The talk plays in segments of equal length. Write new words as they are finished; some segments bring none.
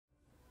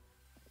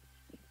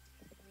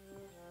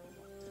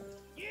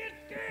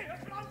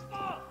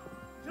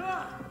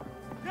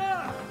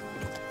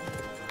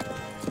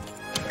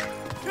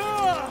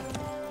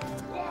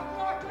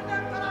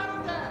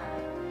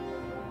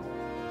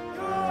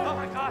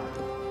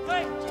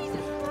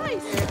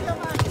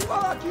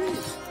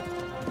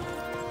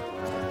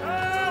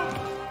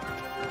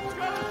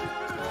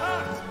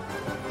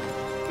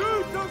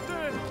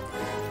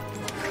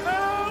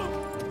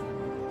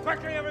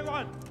Quickly,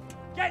 everyone!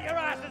 Get your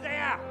asses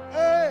here!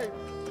 Hey!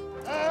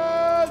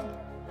 And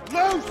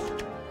loose!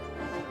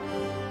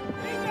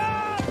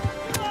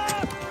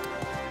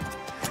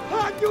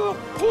 Hanno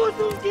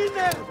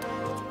Hosungine!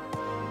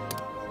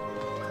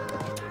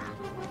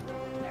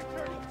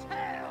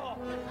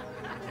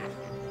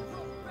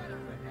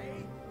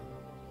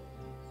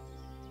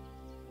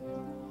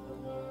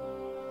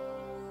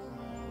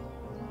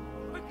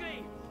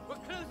 Quickly! We're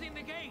closing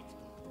the gate!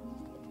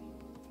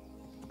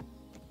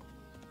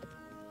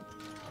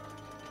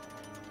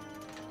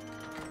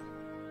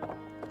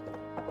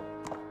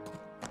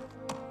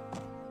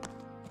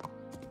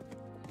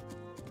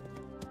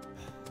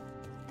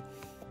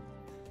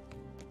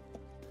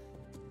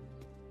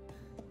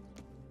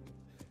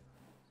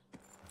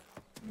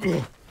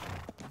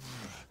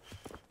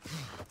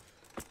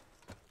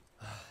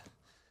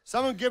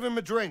 Someone give him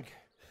a drink.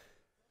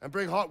 And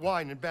bring hot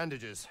wine and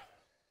bandages.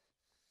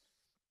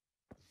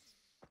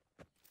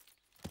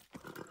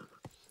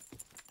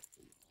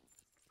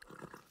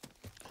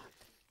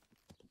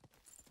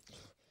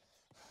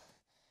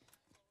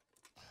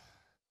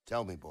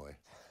 Tell me, boy,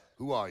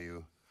 who are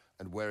you,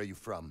 and where are you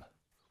from?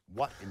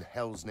 What in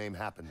hell's name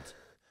happened?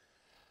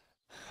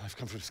 I've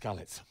come from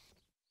Skalitz.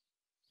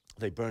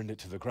 They burned it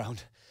to the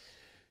ground.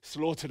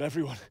 Slaughtered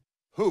everyone.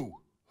 Who?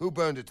 Who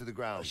burned it to the A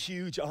ground?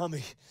 huge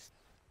army.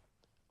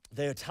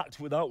 They attacked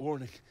without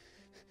warning.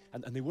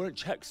 And they weren't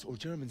Czechs or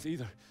Germans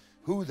either.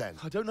 Who then?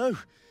 I don't know.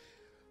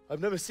 I've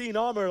never seen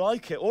armor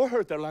like it or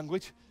heard their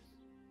language.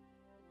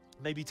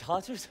 Maybe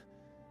Tatars?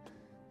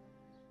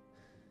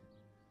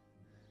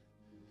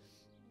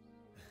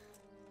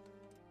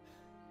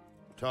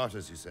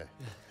 Tartars, you say?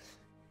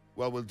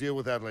 Well, we'll deal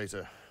with that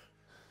later.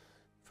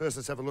 First,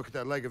 let's have a look at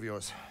that leg of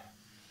yours.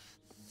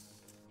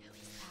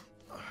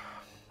 I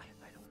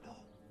don't know.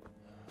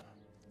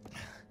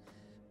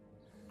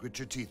 Grit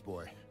your teeth,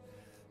 boy.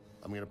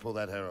 I'm gonna pull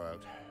that arrow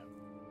out.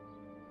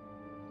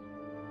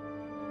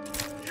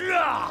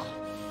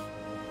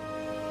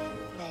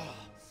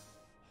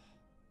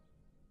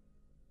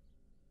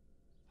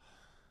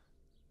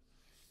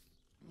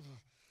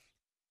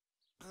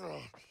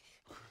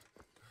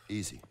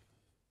 Easy.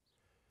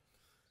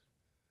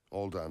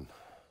 All done.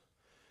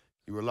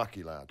 You were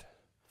lucky, lad.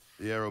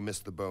 The arrow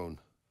missed the bone.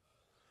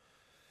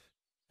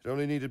 It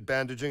only needed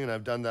bandaging, and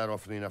I've done that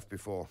often enough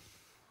before.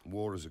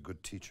 War is a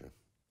good teacher.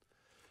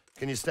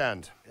 Can you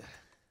stand?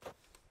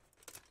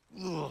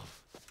 There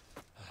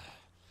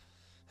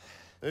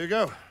you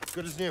go.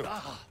 Good as new.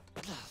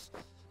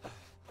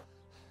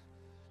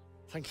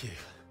 Thank you.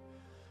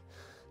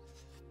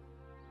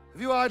 If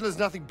you idlers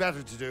nothing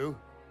better to do,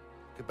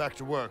 get back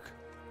to work.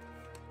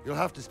 You'll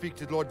have to speak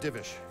to Lord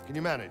Divish. Can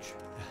you manage?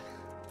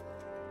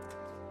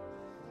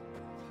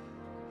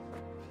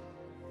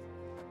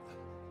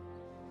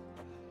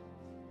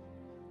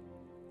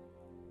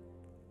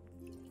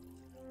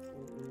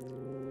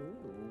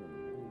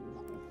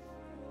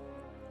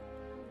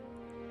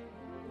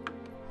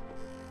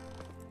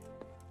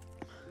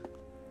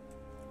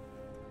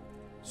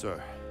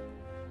 Sir,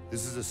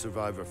 this is a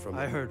survivor from...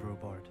 I heard,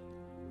 Robard.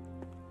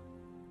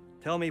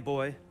 Tell me,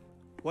 boy,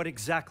 what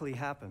exactly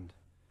happened?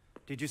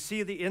 Did you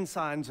see the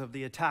ensigns of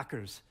the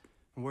attackers?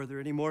 And were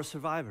there any more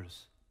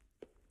survivors?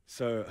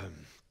 So,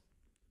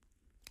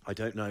 I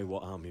don't know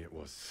what army it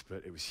was,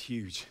 but it was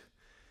huge.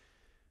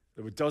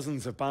 There were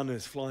dozens of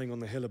banners flying on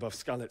the hill above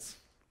Skalitz.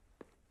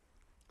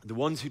 The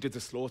ones who did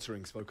the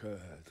slaughtering spoke a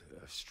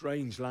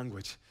strange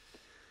language.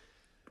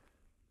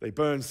 They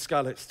burned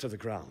Skalitz to the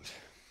ground.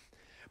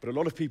 But a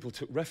lot of people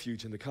took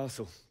refuge in the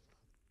castle.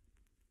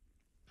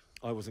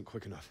 I wasn't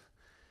quick enough.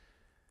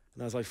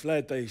 And as I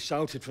fled, they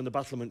shouted from the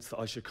battlements that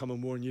I should come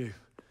and warn you.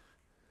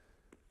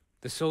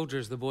 The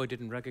soldiers the boy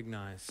didn't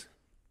recognize.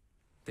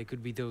 They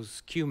could be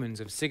those Cumans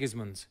of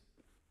Sigismund's.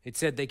 It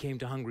said they came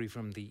to Hungary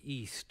from the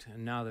east,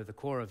 and now they're the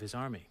core of his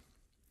army.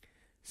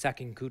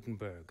 Sacking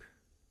Talmberg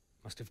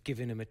must have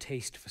given him a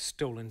taste for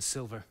stolen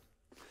silver.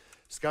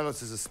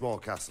 Skalitz is a small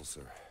castle,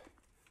 sir.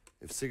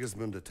 If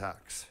Sigismund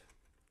attacks,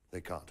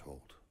 they can't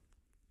hold.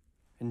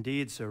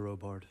 Indeed, Sir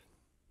Robard.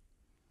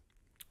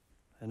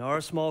 And our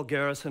small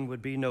garrison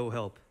would be no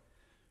help,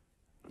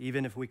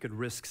 even if we could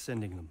risk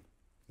sending them.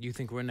 You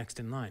think we're next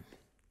in line?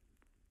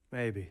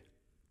 Maybe.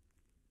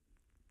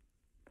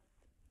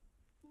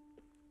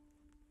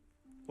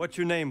 What's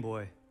your name,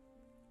 boy?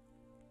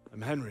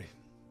 I'm Henry,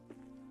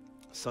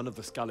 son of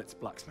the Skalitz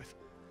blacksmith.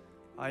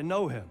 I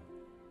know him.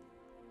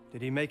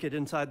 Did he make it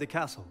inside the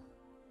castle?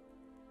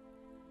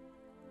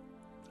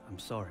 I'm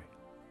sorry.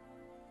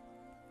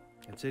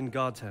 It's in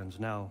God's hands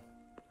now.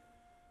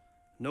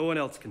 No one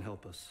else can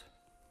help us.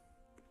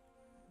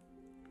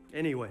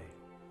 Anyway,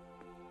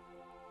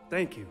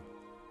 thank you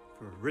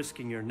for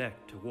risking your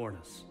neck to warn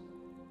us.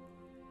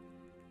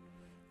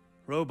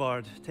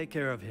 Robard, take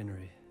care of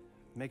Henry.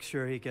 Make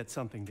sure he gets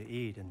something to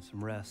eat and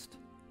some rest.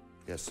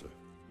 Yes, sir.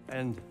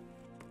 And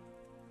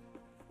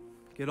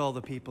Get all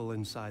the people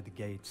inside the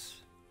gates.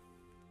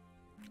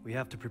 We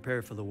have to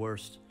prepare for the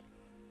worst.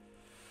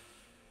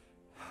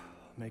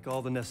 Make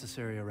all the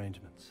necessary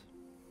arrangements.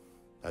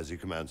 As you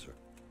command, sir.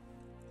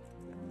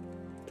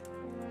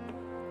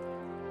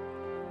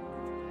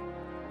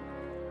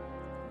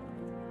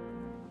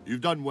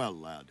 You've done well,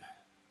 lad.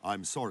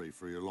 I'm sorry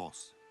for your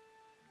loss.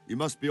 You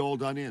must be all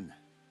done in.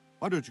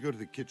 Why don't you go to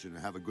the kitchen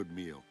and have a good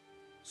meal?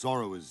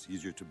 Sorrow is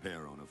easier to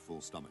bear on a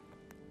full stomach.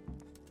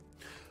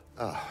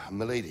 Ah,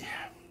 milady.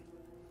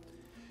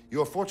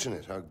 You are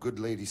fortunate our good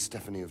lady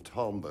Stephanie of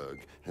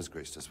Talmberg has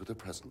graced us with her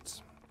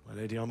presence. My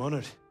lady, I'm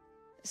honored.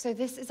 So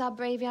this is our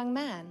brave young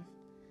man.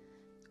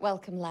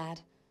 Welcome,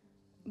 lad.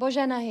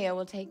 Bozhena here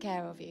will take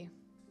care of you.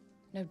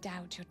 No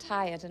doubt you're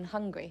tired and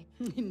hungry.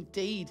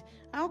 Indeed.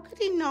 How could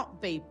he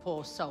not be,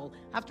 poor soul?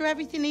 After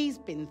everything he's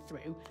been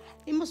through,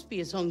 he must be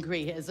as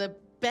hungry as a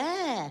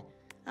bear,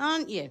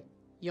 aren't you,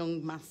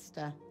 young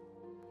master?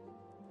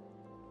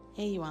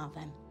 Here you are,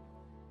 then.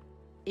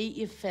 Eat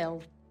your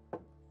fill.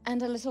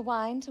 And a little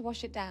wine to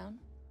wash it down.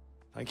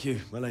 Thank you,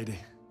 my lady.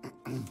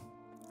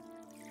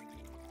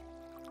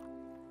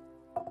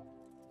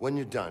 When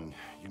you're done,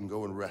 you can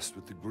go and rest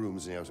with the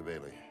grooms in the outer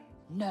bailey.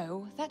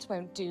 No, that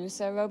won't do,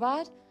 Sir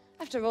Robard.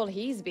 After all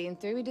he's been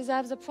through, he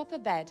deserves a proper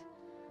bed.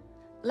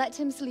 Let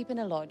him sleep in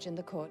a lodge in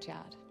the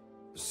courtyard.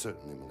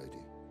 Certainly, milady.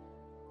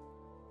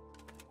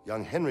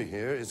 Young Henry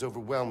here is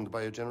overwhelmed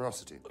by your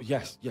generosity.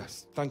 Yes,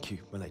 yes. Thank you,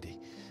 my lady.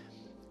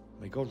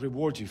 May God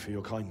reward you for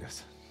your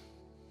kindness.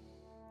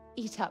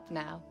 Eat up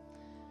now.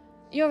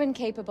 You're in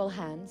capable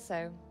hands,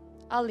 so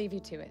I'll leave you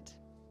to it.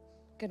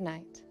 Good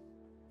night.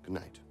 Good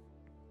night.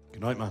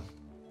 Good night, man.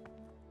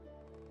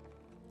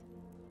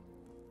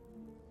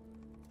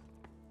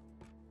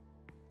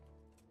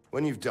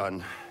 When you've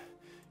done,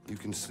 you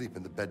can sleep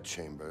in the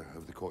bedchamber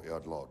of the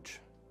courtyard lodge.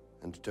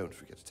 And don't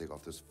forget to take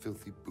off those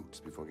filthy boots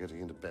before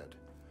getting into bed.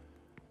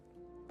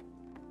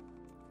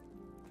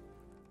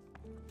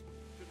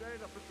 Today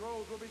the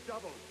patrols will be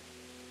doubled.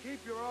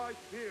 Keep your eyes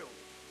peeled.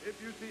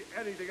 If you see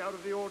anything out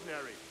of the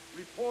ordinary,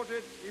 report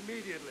it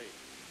immediately.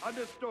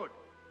 Understood?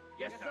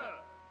 Yes, sir.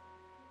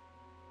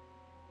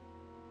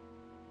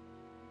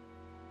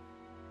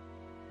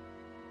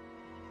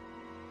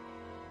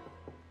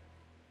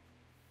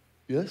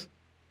 Yes?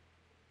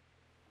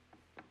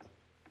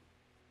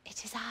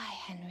 It is I,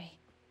 Henry.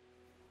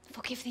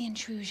 Forgive the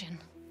intrusion.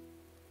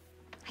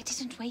 I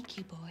didn't wake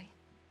you, boy,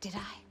 did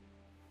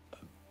I?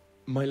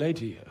 My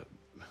lady,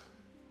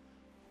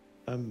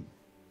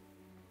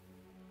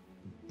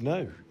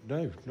 no,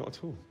 not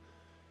at all.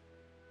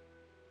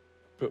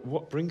 But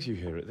what brings you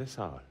here at this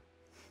hour?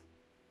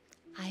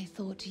 I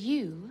thought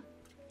you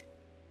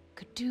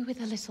could do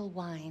with a little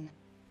wine.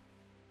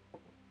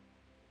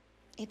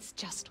 It's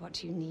just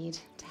what you need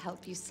to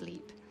help you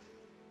sleep.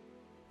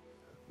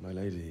 My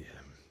lady,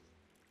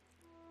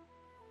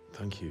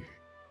 thank you.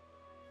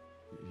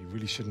 You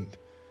really shouldn't.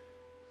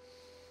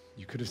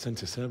 You could have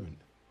sent a servant.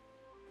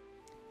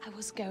 I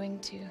was going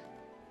to.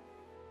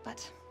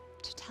 But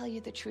to tell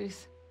you the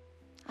truth,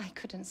 I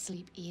couldn't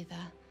sleep either.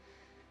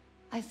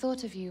 I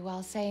thought of you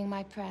while saying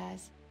my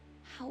prayers.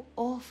 How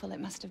awful it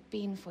must have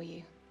been for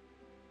you.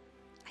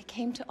 I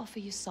came to offer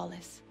you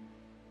solace,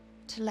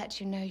 to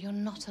let you know you're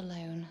not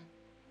alone.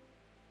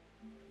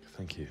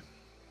 Thank you.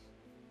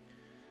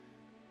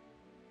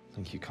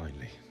 Thank you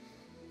kindly.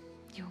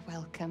 You're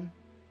welcome.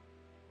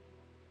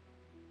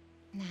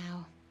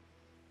 Now,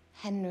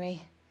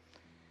 Henry,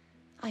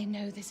 I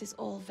know this is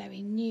all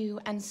very new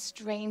and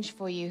strange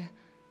for you.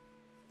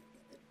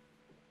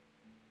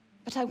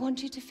 But I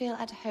want you to feel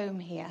at home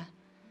here.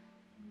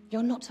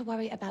 You're not to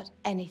worry about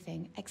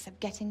anything except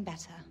getting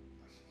better.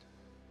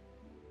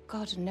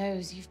 God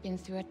knows you've been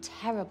through a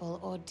terrible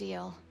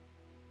ordeal.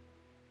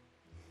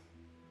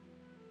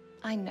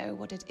 I know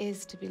what it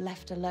is to be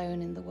left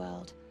alone in the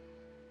world,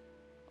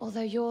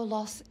 although your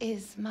loss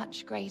is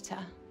much greater.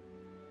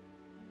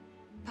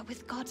 But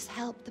with God's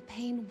help, the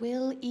pain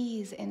will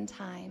ease in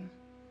time.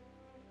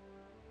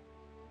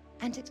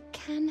 And it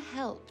can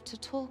help to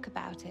talk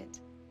about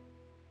it,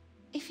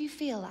 if you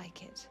feel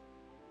like it.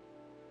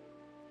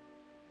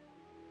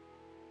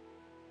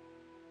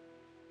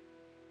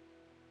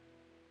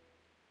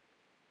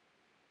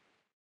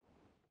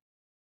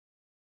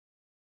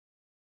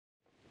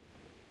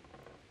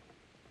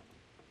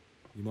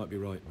 You might be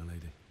right, my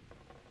lady.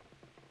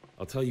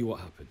 I'll tell you what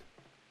happened.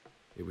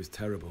 It was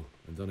terrible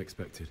and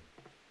unexpected.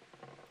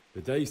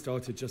 The day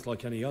started just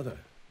like any other.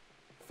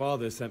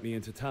 Father sent me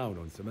into town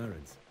on some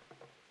errands.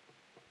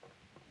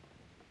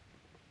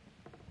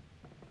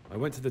 I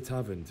went to the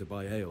tavern to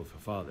buy ale for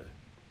Father.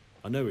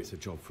 I know it's a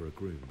job for a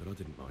groom, but I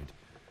didn't mind,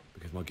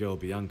 because my girl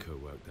Bianca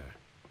worked there.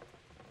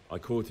 I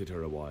courted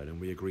her a while and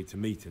we agreed to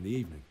meet in the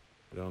evening,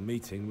 but our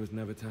meeting was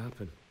never to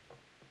happen.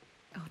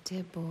 Oh,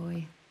 dear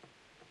boy.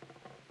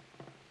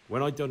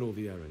 When I'd done all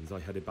the errands,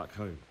 I headed back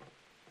home.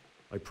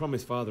 I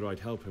promised Father I'd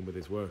help him with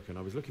his work, and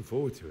I was looking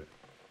forward to it.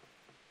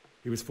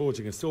 He was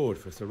forging a sword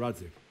for Sir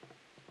Radzig.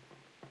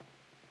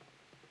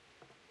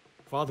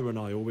 Father and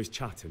I always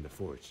chat in the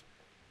forge.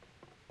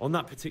 On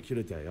that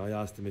particular day, I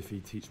asked him if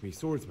he'd teach me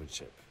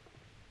swordsmanship.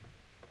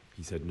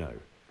 He said no.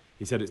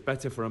 He said it's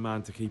better for a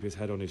man to keep his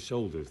head on his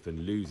shoulders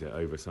than lose it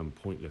over some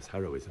pointless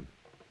heroism.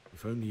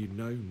 If only you'd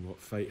known what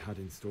fate had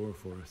in store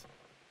for us.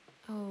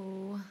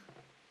 Oh.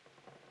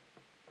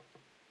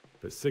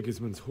 But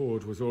Sigismund's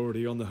horde was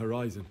already on the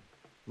horizon,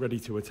 ready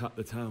to attack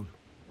the town.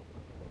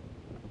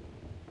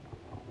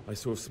 I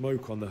saw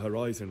smoke on the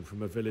horizon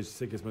from a village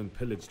Sigismund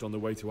pillaged on the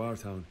way to our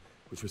town,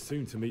 which was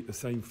soon to meet the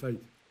same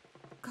fate.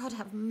 God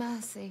have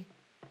mercy.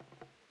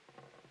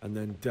 And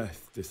then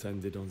death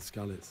descended on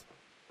Skalitz.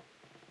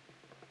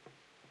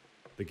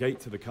 The gate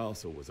to the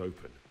castle was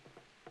open.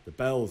 The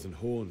bells and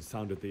horns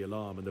sounded the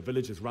alarm, and the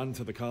villagers ran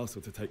to the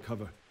castle to take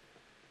cover.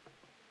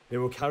 They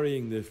were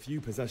carrying the few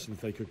possessions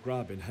they could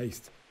grab in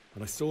haste,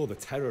 and I saw the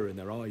terror in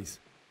their eyes.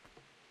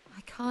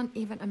 I can't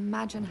even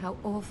imagine how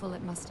awful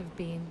it must have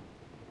been.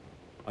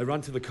 I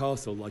ran to the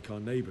castle like our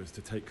neighbours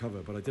to take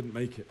cover, but I didn't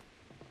make it.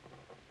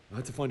 I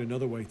had to find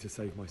another way to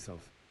save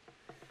myself.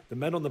 The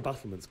men on the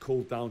battlements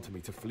called down to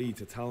me to flee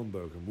to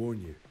Talmberg and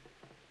warn you.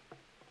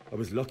 I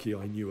was lucky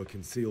I knew a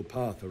concealed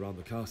path around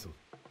the castle.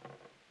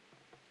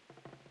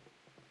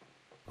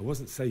 I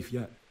wasn't safe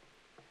yet.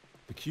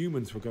 The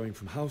Cumans were going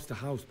from house to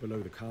house below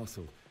the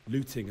castle,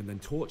 looting and then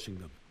torching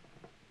them.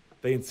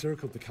 They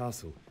encircled the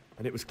castle,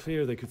 and it was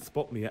clear they could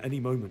spot me at any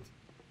moment.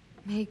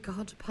 May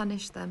God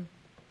punish them.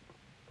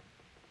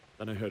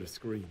 Then I heard a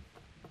scream.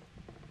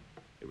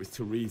 It was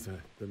Teresa,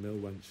 the mill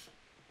wench.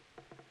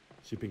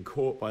 She'd been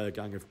caught by a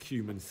gang of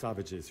Cuman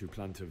savages who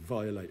planned to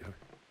violate her.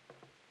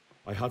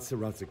 I had Sir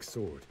Radzig's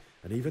sword,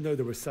 and even though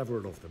there were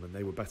several of them and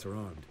they were better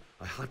armed,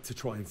 I had to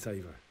try and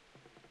save her.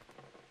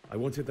 I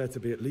wanted there to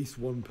be at least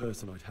one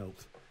person I'd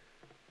helped.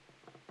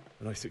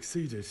 And I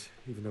succeeded,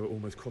 even though it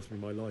almost cost me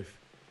my life.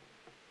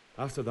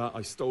 After that,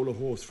 I stole a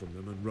horse from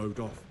them and rode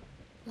off.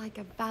 Like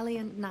a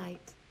valiant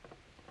knight.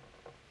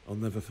 I'll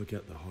never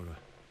forget the horror.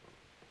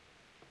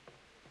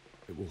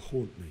 It will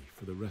haunt me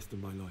for the rest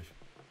of my life.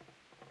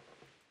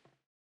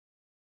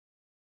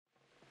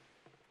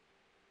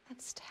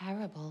 That's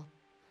terrible.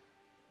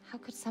 How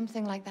could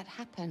something like that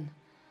happen?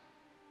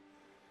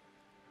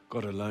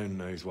 God alone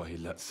knows why he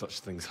lets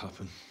such things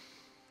happen.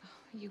 Oh,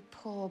 you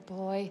poor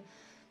boy.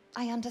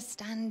 I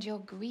understand your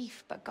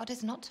grief, but God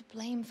is not to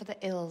blame for the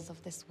ills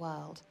of this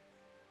world.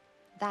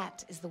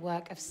 That is the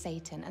work of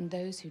Satan and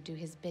those who do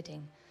his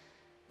bidding.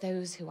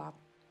 Those who are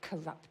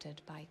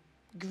corrupted by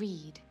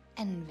greed,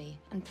 envy,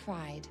 and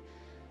pride.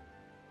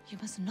 You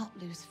must not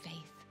lose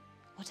faith,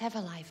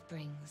 whatever life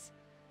brings.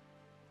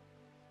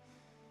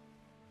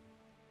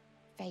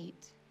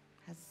 Fate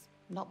has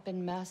not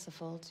been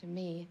merciful to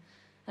me,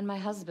 and my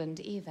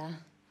husband either.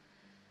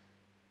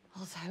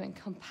 Although in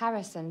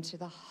comparison to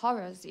the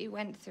horrors you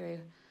went through.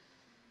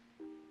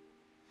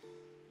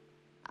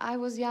 I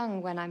was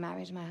young when I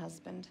married my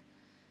husband.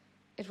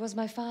 It was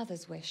my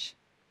father's wish.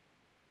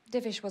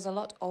 Divish was a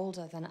lot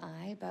older than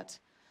I, but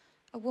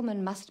a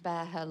woman must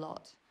bear her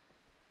lot.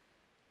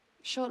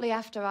 Shortly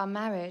after our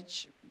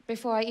marriage,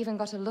 before I even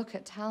got a look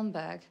at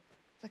Talmberg,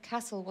 the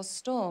castle was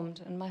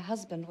stormed and my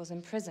husband was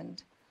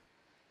imprisoned.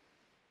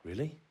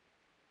 Really?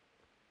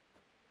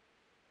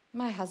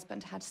 My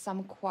husband had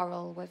some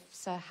quarrel with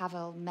Sir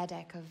Havel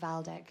Medek of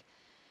Valdek,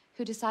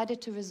 who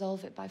decided to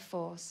resolve it by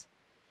force.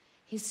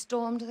 He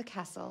stormed the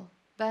castle,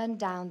 burned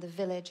down the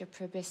village of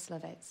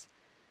Pribyslavitz,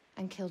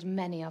 and killed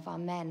many of our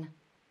men,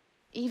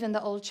 even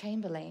the old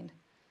chamberlain.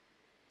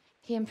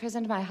 He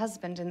imprisoned my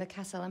husband in the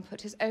castle and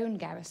put his own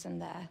garrison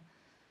there.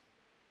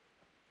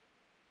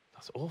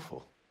 That's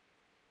awful.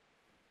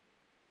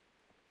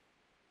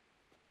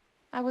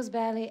 I was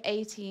barely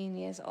 18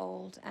 years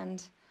old,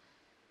 and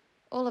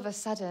all of a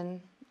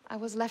sudden, I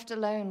was left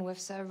alone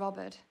with Sir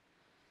Robert.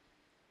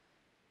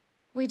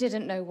 We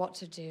didn't know what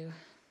to do.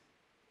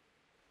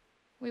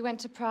 We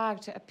went to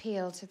Prague to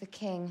appeal to the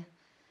king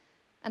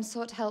and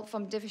sought help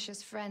from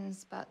Divish's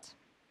friends, but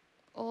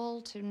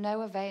all to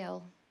no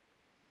avail.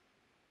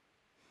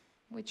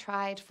 We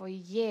tried for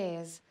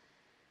years,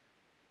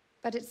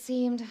 but it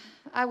seemed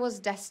I was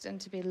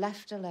destined to be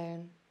left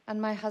alone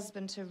and my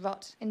husband to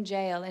rot in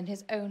jail in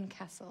his own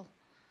castle.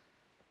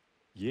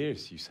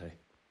 Years, you say?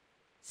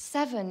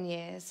 7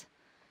 years.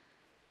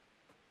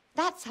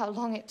 That's how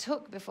long it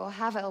took before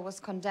Havel was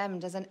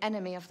condemned as an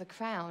enemy of the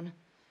crown.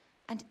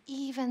 And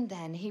even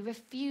then, he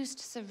refused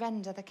to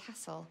surrender the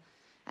castle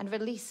and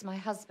release my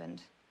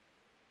husband.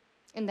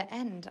 In the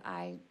end,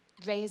 I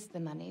raised the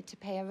money to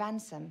pay a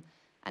ransom,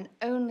 and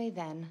only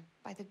then,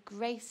 by the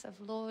grace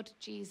of Lord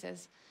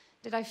Jesus,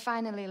 did I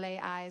finally lay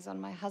eyes on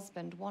my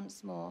husband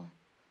once more.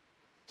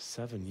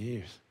 7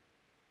 years?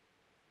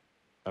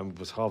 And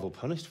was Havel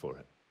punished for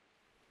it?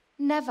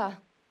 Never.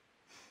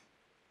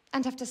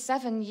 And after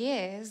 7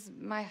 years,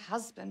 my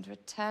husband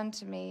returned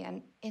to me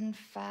an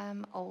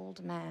infirm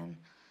old man.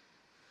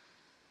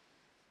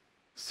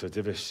 Sir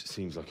Divish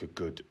seems like a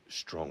good,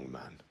 strong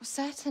man.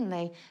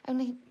 Certainly,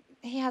 only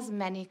he has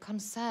many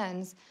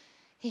concerns.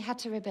 He had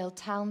to rebuild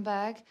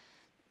Talmberg.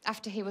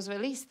 After he was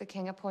released, the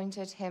king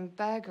appointed him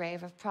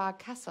Burgrave of Prague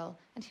Castle,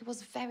 and he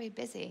was very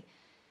busy.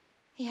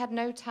 He had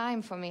no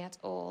time for me at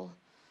all.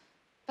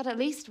 But at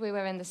least we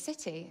were in the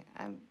city.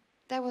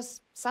 There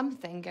was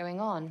something going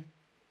on.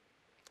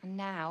 And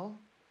now,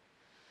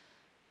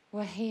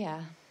 we're here.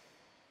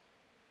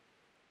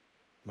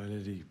 My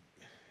lady,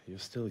 you're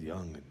still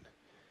young and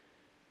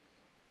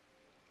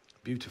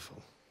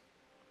beautiful.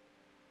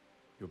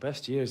 Your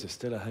best years are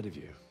still ahead of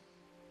you.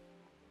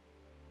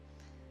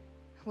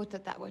 Would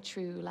that that were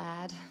true,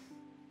 lad.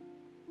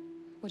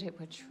 Would it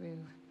were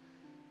true.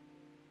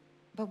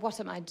 But what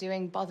am I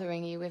doing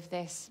bothering you with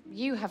this?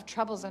 You have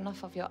troubles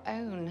enough of your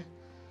own.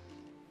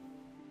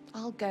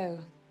 I'll go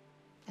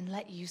and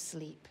let you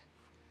sleep.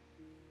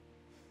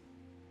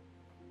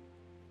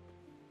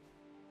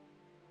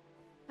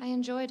 I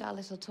enjoyed our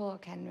little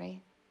talk,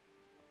 Henry.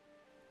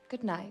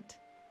 Good night,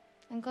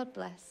 and God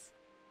bless.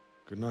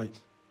 Good night,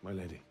 my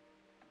lady.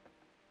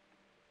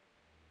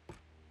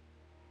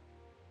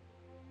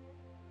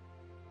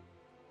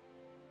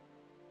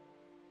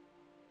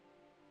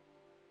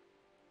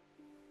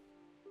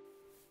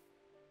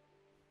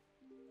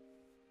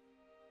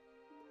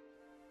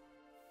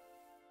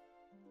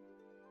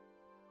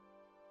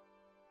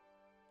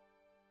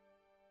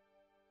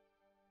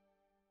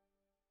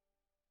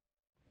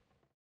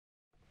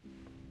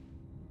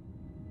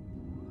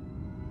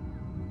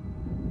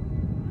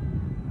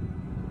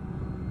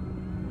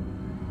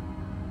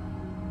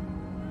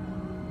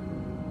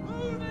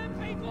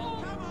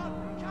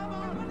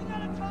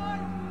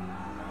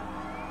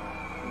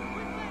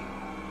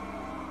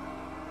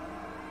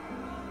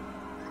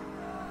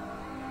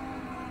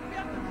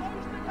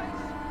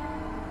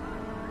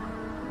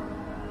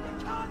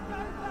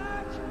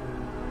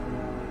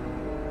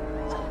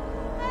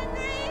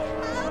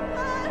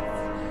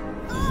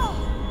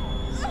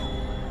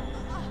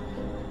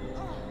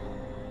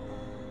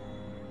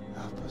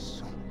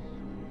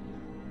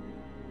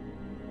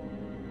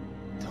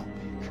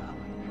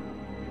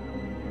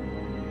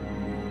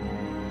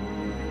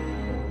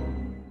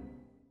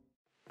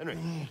 Henry,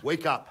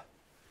 wake up.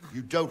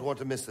 You don't want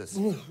to miss this.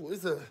 What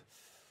is it?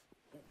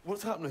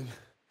 What's happening?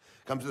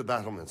 Come to the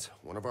battlements.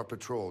 One of our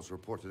patrols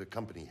reported a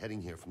company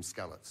heading here from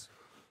Skalitz.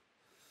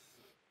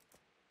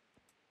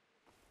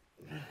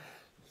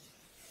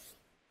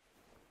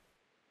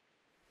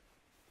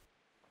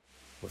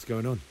 What's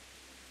going on?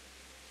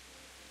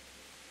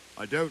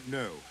 I don't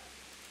know.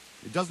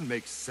 It doesn't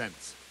make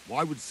sense.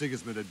 Why would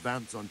Sigismund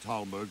advance on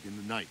Talmberg in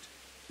the night?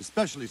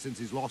 Especially since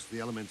he's lost the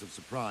element of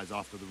surprise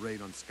after the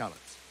raid on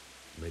Skalitz.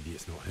 Maybe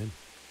it's not him.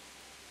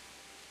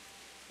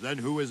 Then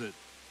who is it?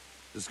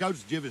 The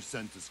scouts Divish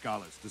sent to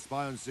Skalitz to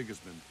spy on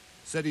Sigismund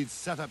said he'd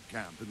set up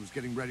camp and was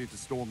getting ready to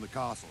storm the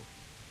castle.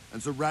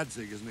 And Sir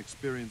Radzig is an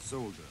experienced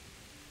soldier.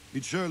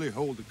 He'd surely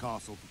hold the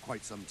castle for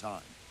quite some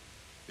time.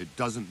 It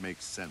doesn't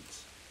make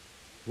sense.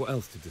 What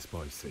else did the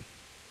spies see?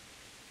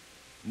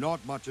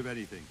 Not much of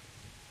anything.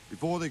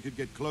 Before they could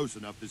get close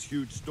enough, this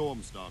huge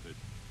storm started.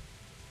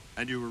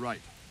 And you were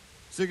right.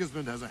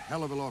 Sigismund has a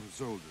hell of a lot of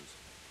soldiers,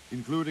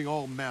 including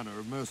all manner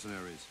of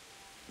mercenaries.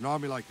 An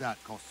army like that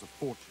costs a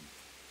fortune.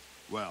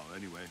 Well,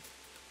 anyway,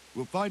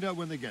 we'll find out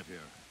when they get here,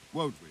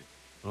 won't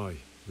we? Aye,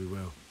 we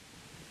will.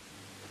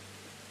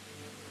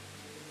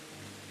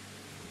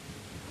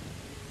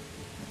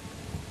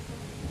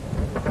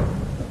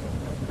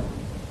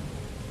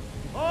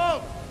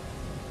 Halt!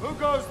 Who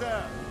goes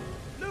there?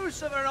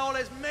 Lucifer and all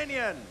his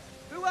minions.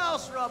 Who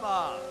else,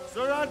 Robber?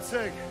 Sir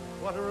Radzig.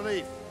 What a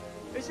relief.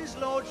 Is his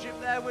lordship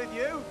there with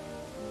you?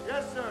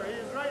 Yes, sir. He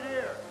is right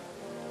here.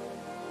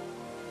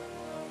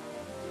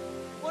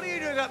 What are you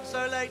doing up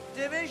so late,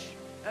 Divish?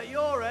 At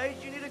your age,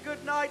 you need a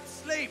good night's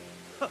sleep.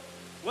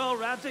 Well,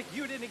 Radzig,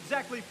 you didn't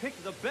exactly pick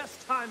the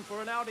best time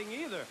for an outing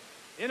either.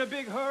 In a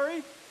big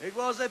hurry? It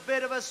was a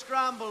bit of a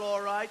scramble,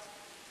 all right.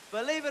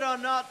 Believe it or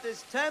not,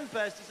 this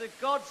tempest is a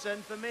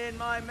godsend for me and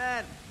my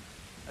men.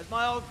 As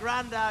my old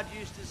granddad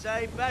used to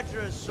say, better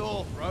a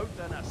sore throat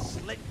than a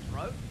slit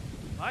throat.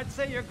 I'd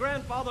say your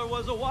grandfather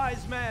was a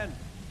wise man.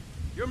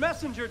 Your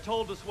messenger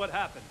told us what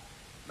happened.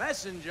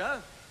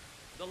 Messenger?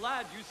 The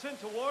lad you sent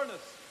to warn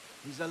us.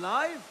 He's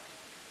alive?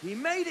 He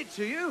made it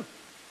to you?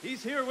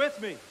 He's here with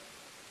me.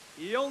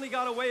 He only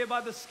got away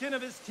by the skin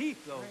of his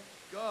teeth, though.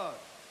 Thank God.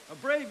 A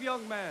brave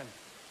young man.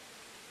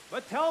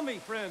 But tell me,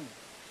 friend,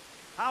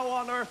 how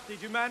on earth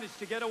did you manage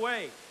to get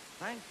away?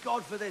 Thank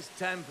God for this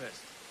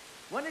tempest.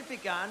 When it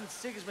began,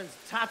 Sigismund's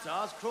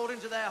Tatars crawled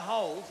into their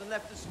holes and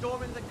left us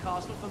storming the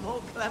castle for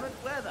more clement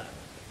weather.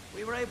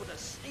 We were able to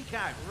sneak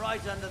out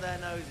right under their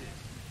noses.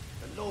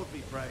 The Lord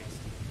be praised.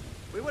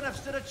 We wouldn't have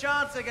stood a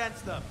chance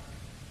against them.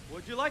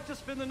 Would you like to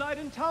spend the night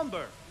in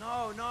Talmberg?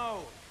 No,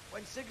 no.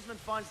 When Sigismund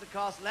finds the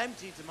castle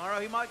empty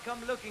tomorrow, he might come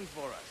looking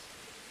for us.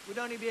 We'd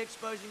only be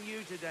exposing you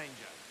to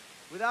danger.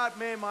 Without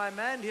me and my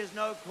men, he has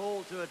no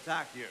call to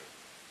attack you.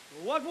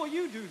 What will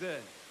you do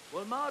then?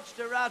 We'll march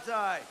to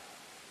Ratai.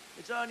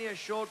 It's only a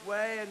short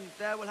way, and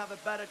there we'll have a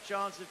better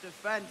chance of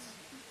defense,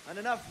 and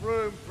enough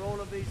room for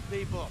all of these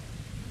people.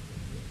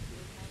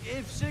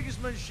 If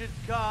Sigismund should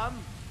come,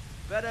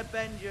 better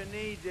bend your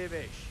knee,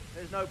 Divish.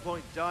 There's no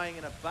point dying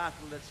in a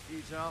battle that's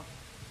futile.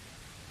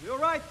 You're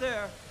right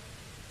there.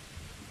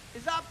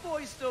 Is that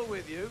boy still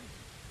with you?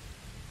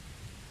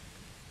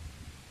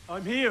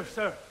 I'm here,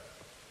 sir.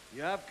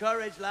 You have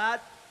courage, lad.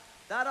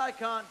 That I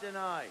can't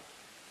deny.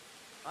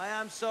 I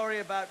am sorry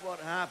about what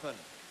happened.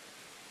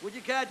 Would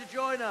you care to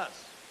join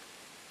us?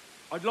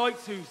 I'd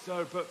like to,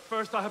 sir, but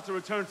first I have to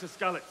return to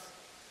Skalitz.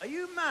 Are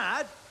you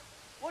mad?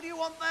 What do you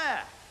want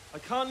there? I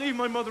can't leave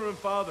my mother and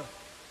father.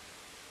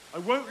 I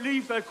won't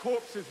leave their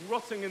corpses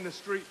rotting in the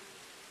street.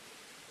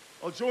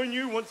 I'll join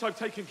you once I've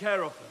taken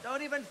care of them.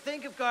 Don't even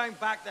think of going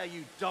back there,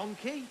 you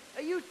donkey.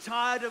 Are you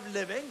tired of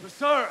living? But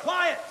sir!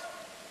 Quiet!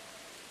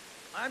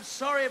 I'm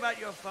sorry about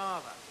your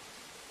father,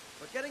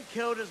 but getting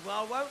killed as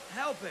well won't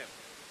help him.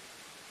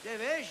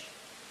 Divish,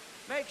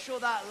 make sure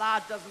that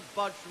lad doesn't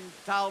budge from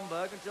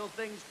Talmberg until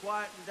things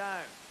quieten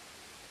down.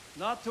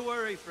 Not to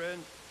worry,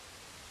 friend.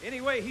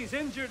 Anyway, he's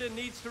injured and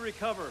needs to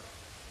recover.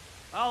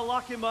 I'll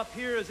lock him up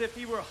here as if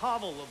he were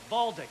Havel of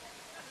Baldic.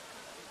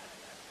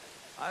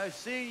 I've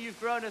seen you've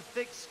grown a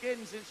thick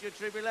skin since your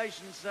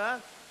tribulation,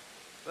 sir.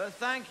 But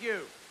thank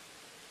you.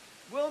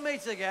 We'll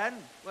meet again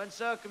when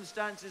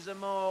circumstances are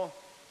more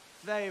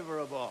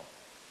favorable.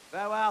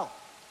 Farewell.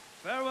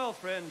 Farewell,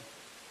 friend,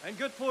 and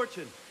good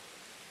fortune.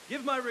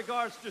 Give my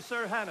regards to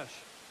Sir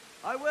Hanush.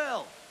 I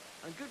will.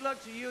 And good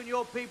luck to you and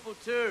your people,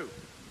 too.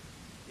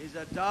 These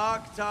are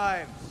dark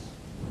times.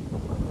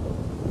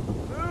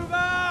 Move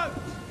out!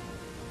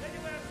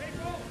 Anywhere,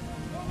 people!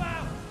 Move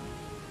out!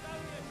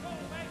 Don't get called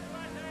away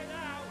right there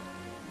now!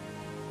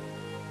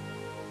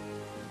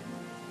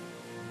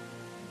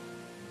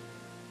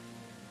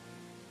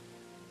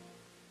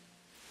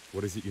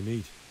 What is it you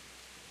need?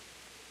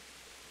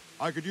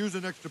 I could use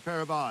an extra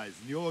pair of eyes,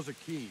 and yours are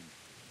keen.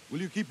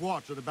 Will you keep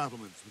watch at the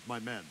battlements with my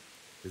men?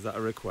 Is that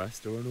a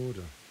request or an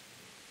order?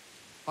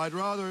 I'd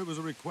rather it was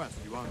a request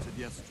you answered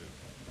yes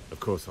to. Of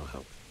course I'll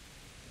help.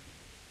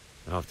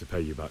 I'll have to pay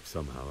you back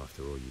somehow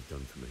after all you've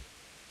done for me.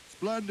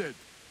 Splendid.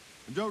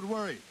 And don't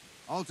worry.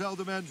 I'll tell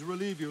the men to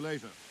relieve you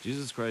later.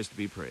 Jesus Christ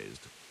be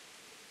praised.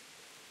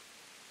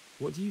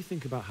 What do you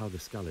think about how the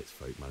Skalitz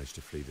folk managed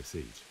to flee the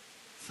siege?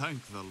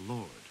 Thank the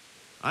Lord.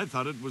 I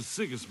thought it was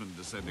Sigismund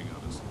descending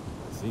on us.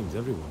 It seems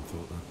everyone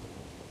thought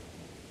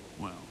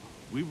that. Well,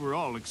 we were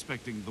all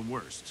expecting the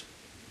worst.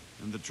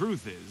 And the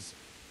truth is,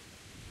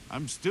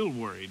 I'm still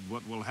worried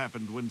what will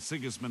happen when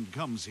Sigismund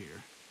comes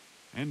here.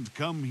 And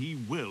come he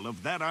will,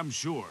 of that I'm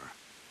sure.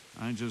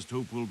 I just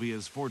hope we'll be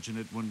as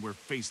fortunate when we're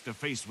face to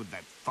face with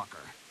that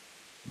fucker.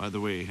 By the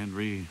way,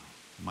 Henry,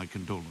 my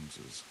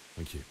condolences.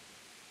 Thank you.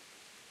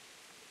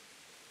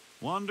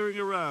 Wandering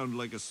around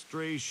like a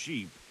stray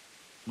sheep.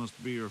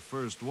 Must be your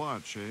first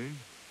watch, eh?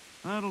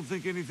 I don't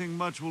think anything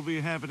much will be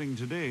happening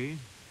today.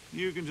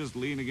 You can just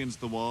lean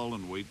against the wall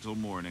and wait till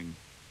morning.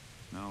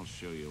 I'll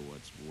show you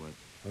what's what.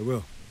 I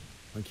will.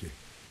 Thank you.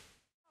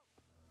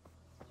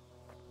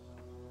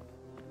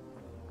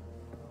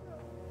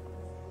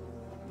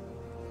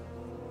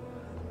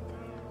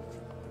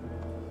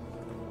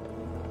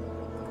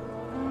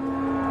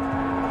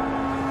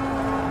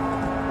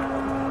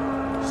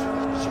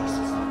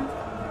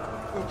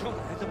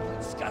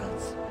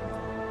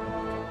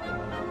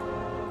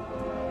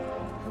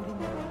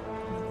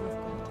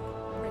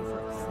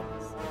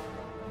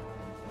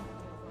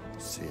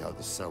 See how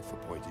the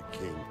self-appointed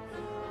king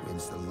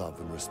wins the love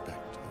and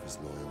respect of his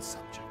loyal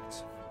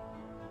subjects.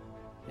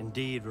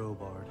 Indeed,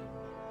 Robard.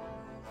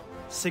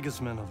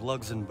 Sigismund of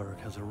Luxembourg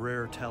has a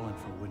rare talent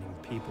for winning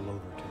people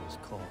over to his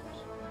cause.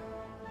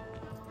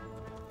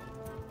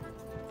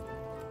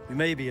 We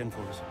may be in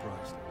for a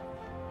surprise.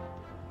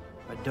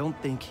 I don't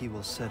think he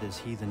will set his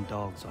heathen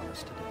dogs on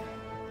us today.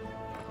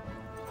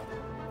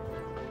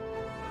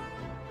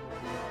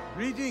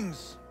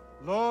 Greetings,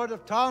 Lord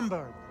of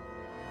Talmberg.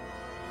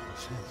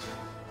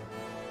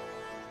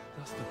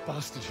 That's the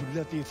bastard who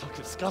led the attack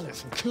at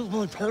Skalitz and killed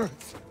my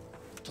parents.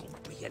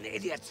 Don't be an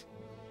idiot.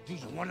 Do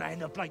you want to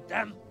end up like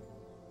them?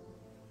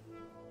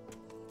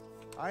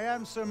 I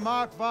am Sir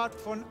Markwart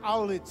von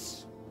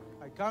Aulitz.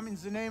 I come in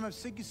the name of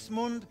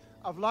Sigismund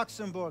of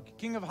Luxembourg,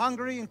 King of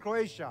Hungary and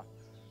Croatia,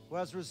 who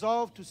has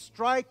resolved to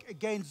strike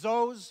against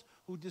those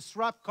who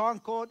disrupt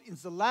concord in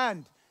the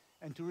land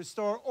and to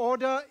restore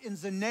order in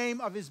the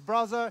name of his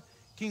brother,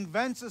 King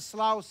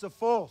Wenceslaus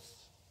IV.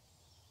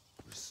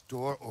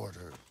 Restore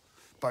order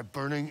by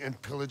burning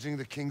and pillaging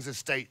the king's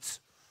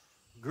estates.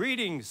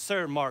 Greetings,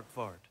 Sir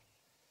Markwart.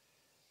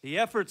 The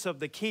efforts of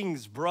the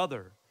king's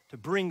brother to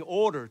bring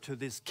order to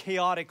this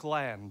chaotic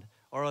land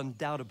are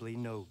undoubtedly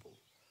noble.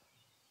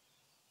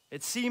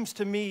 It seems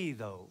to me,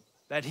 though,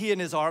 that he and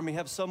his army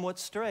have somewhat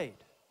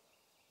strayed.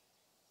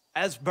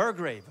 As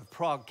Burgrave of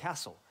Prague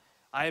Castle,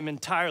 I am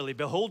entirely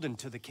beholden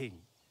to the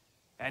king,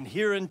 and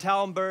here in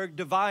Talmberg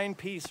divine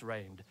peace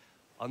reigned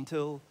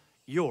until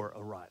your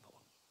arrival.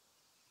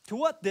 To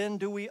what then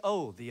do we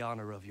owe the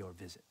honor of your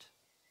visit?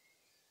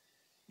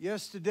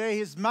 Yesterday,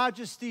 His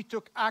Majesty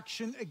took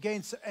action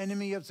against the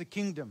enemy of the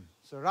kingdom,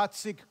 Sir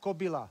Ratsig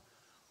Kobila,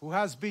 who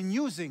has been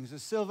using the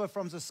silver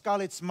from the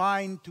Skalitz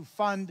mine to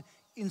fund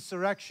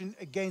insurrection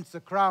against the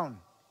crown.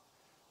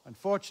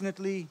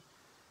 Unfortunately,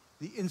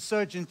 the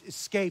insurgent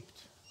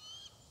escaped.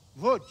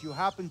 Would you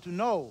happen to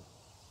know,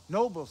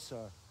 noble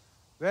sir,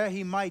 where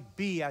he might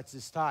be at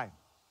this time?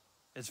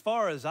 As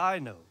far as I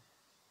know,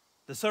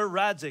 the Sir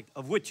Radzik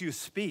of which you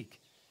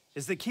speak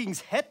is the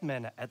king's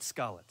hetman at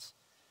Skalitz.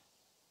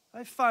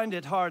 I find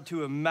it hard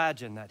to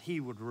imagine that he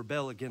would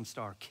rebel against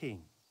our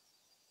king.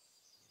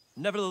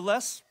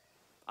 Nevertheless,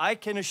 I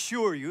can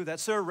assure you that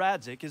Sir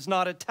Radzik is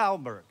not at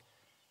Talmberg.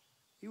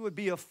 He would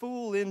be a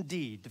fool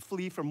indeed to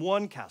flee from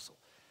one castle,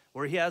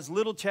 where he has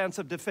little chance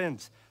of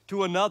defense,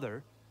 to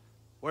another,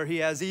 where he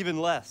has even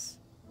less.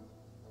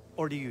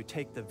 Or do you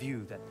take the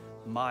view that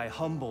my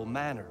humble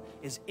manner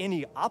is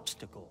any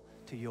obstacle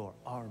to your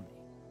army?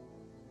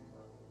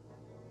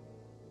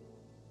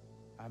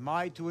 Am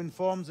I to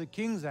inform the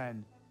king,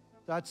 then,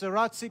 that Sir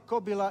Radzik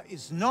Kobila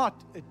is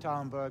not at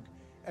Talmberg,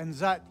 and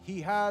that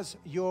he has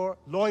your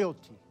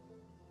loyalty?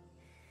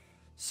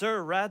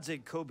 Sir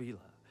Radzik Kobila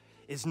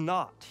is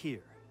not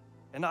here,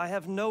 and I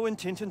have no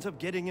intentions of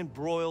getting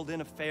embroiled in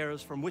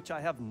affairs from which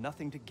I have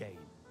nothing to gain.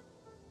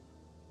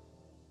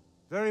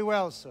 Very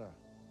well, sir.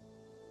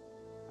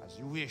 As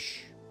you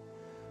wish.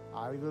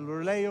 I will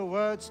relay your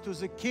words to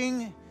the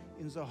king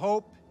in the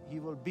hope he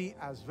will be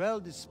as well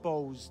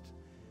disposed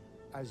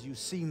as you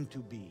seem to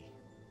be.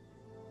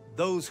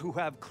 Those who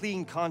have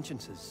clean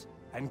consciences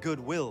and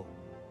goodwill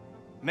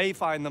may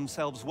find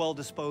themselves well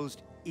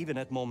disposed even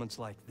at moments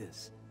like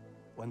this,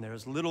 when there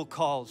is little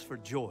cause for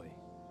joy.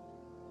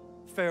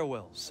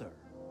 Farewell, sir.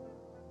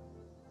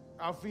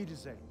 Auf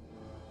Wiedersehen.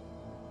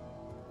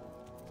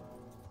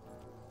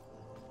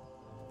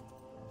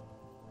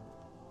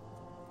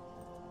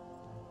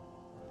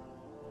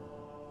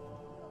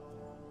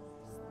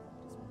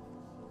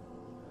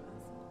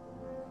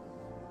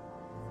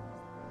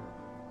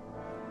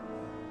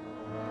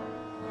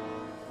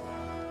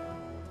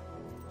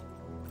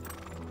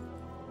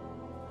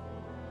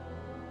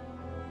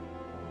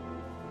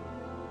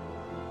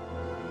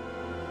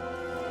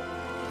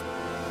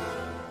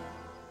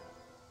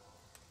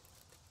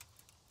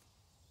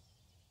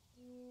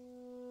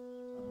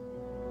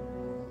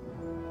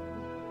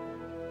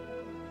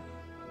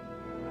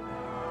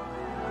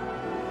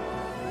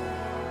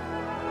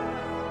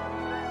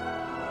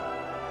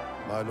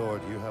 My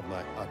lord, you have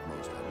my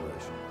utmost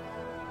admiration.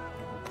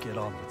 Get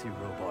on with you,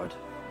 Robard.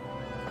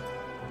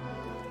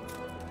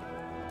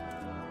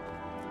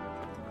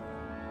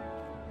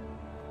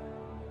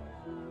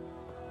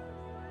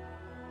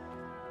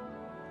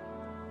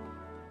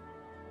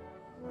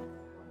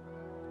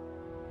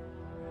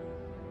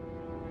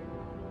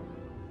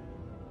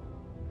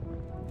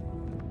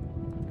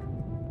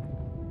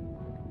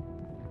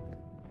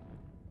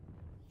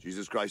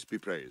 Jesus Christ be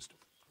praised.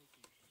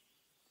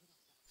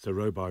 Sir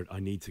Robard,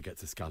 I need to get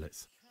to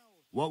Skalitz.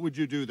 What would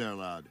you do there,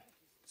 lad?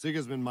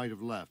 Sigismund might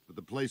have left, but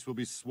the place will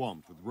be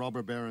swamped with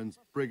robber barons,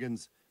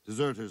 brigands,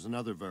 deserters, and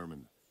other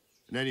vermin.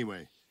 And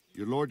anyway,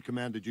 your lord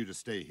commanded you to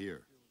stay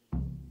here.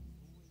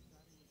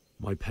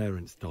 My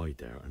parents died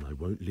there, and I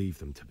won't leave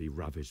them to be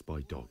ravaged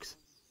by dogs.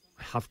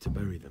 I have to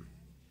bury them.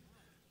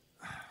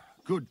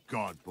 Good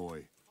God,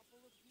 boy.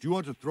 Do you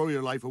want to throw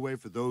your life away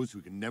for those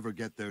who can never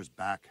get theirs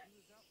back?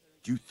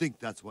 Do you think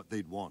that's what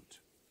they'd want?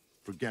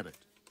 Forget it.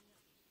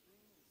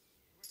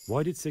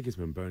 Why did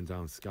Sigismund burn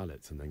down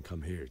Skalitz and then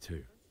come here,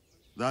 too?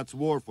 That's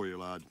war for you,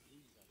 lad.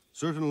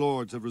 Certain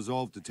lords have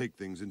resolved to take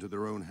things into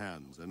their own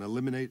hands and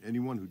eliminate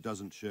anyone who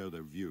doesn't share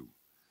their view.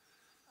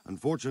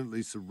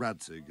 Unfortunately, Sir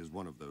Radzik is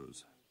one of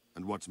those.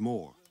 And what's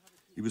more,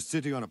 he was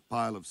sitting on a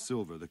pile of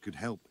silver that could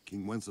help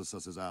King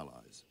Wenceslas's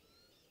allies.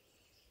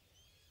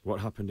 What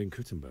happened in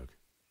Kuttenberg?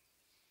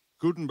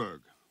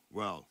 Kuttenberg?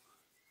 Well,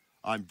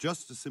 I'm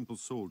just a simple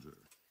soldier,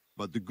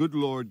 but the good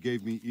Lord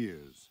gave me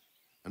ears.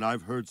 And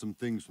I've heard some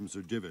things from Sir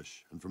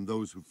Divish and from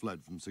those who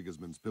fled from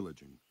Sigismund's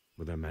pillaging.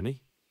 Were there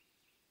many?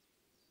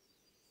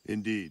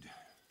 Indeed.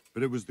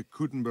 But it was the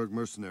Kuttenberg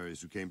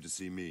mercenaries who came to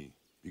see me,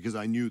 because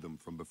I knew them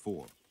from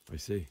before. I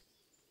see.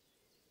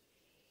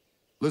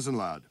 Listen,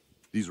 lad.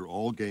 These are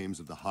all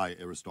games of the high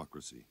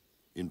aristocracy.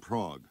 In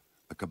Prague,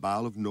 a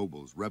cabal of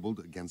nobles rebelled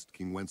against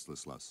King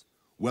Wenceslas,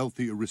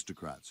 wealthy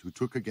aristocrats who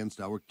took against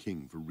our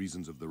king for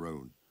reasons of their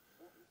own.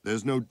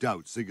 There's no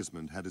doubt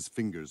Sigismund had his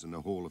fingers in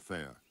the whole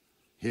affair.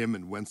 Him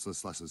and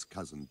Wenceslas's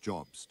cousin,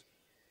 Jobst.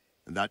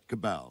 And that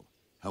cabal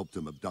helped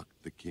him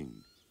abduct the king.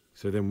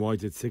 So then why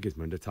did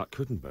Sigismund attack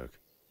Kuttenberg?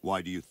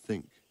 Why do you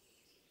think?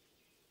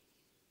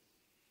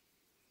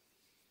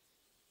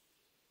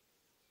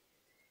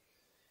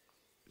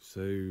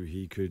 So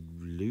he could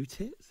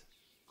loot it?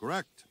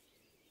 Correct.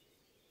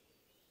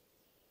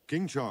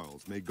 King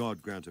Charles, may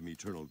God grant him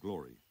eternal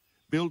glory,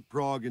 built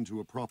Prague into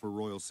a proper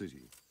royal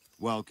city,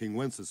 while King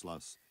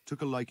Wenceslas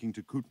took a liking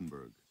to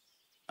Kuttenberg.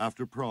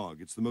 After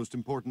Prague, it's the most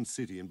important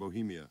city in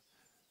Bohemia,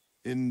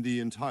 in the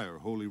entire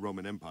Holy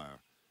Roman Empire.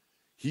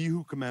 He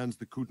who commands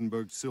the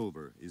Kuttenberg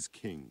silver is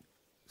king.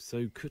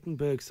 So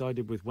Kuttenberg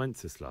sided with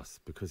Wenceslas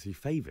because he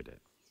favored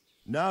it?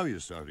 Now you're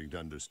starting to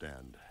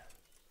understand.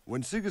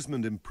 When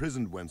Sigismund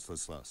imprisoned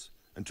Wenceslas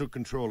and took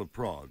control of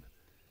Prague,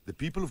 the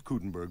people of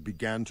Kuttenberg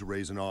began to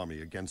raise an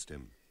army against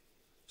him.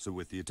 So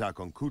with the attack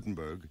on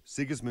Kuttenberg,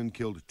 Sigismund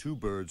killed 2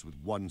 birds with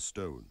 1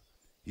 stone.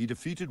 He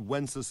defeated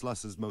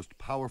Wenceslas's most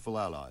powerful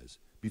allies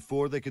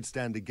before they could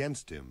stand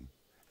against him,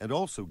 and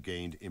also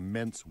gained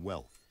immense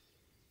wealth.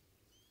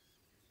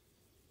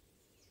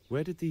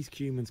 Where did these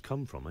humans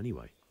come from,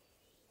 anyway?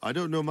 I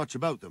don't know much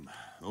about them,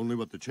 only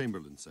what the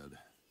Chamberlain said.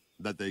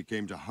 That they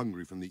came to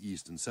Hungary from the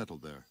east and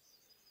settled there.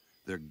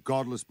 They're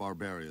godless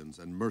barbarians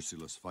and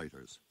merciless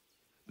fighters.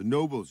 The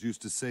nobles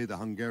used to say the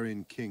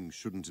Hungarian king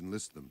shouldn't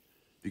enlist them,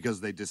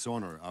 because they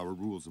dishonor our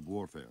rules of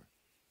warfare.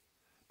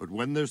 But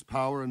when there's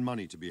power and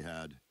money to be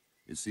had,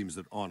 it seems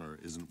that honor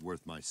isn't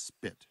worth my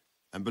spit.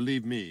 And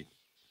believe me,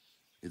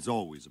 it's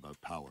always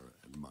about power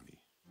and money.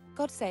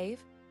 God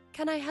save.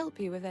 Can I help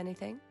you with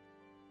anything?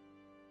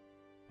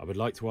 I would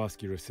like to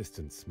ask your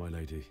assistance, my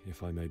lady,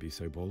 if I may be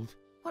so bold.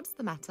 What's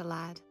the matter,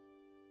 lad?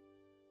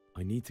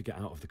 I need to get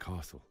out of the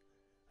castle,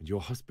 and your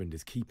husband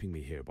is keeping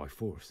me here by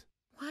force.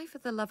 Why, for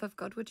the love of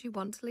God, would you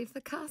want to leave the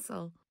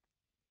castle?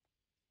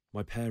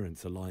 My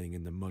parents are lying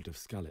in the mud of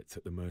Skalitz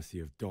at the mercy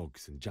of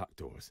dogs and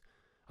jackdaws.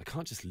 I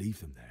can't just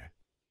leave them there.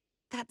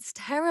 That's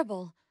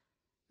terrible.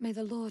 May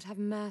the Lord have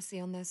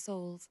mercy on their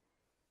souls.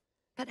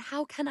 But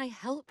how can I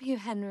help you,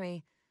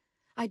 Henry?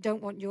 I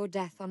don't want your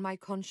death on my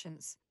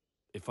conscience.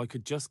 If I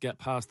could just get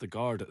past the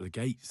guard at the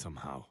gate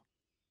somehow.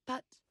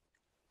 But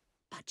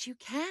you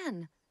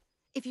can.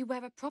 If you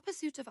wear a proper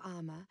suit of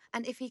armor,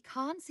 and if he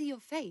can't see your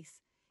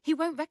face, he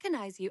won't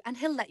recognize you and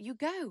he'll let you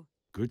go.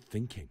 Good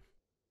thinking.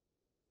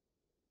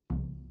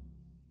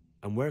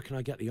 And where can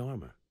I get the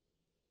armor?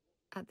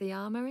 At the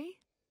armory?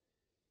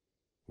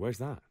 Where's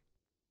that?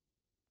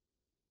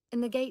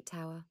 In the gate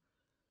tower.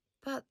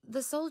 But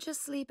the soldiers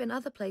sleep in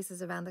other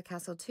places around the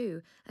castle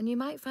too, and you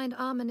might find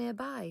armor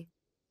nearby.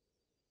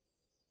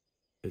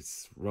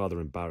 It's rather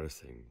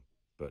embarrassing,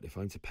 but if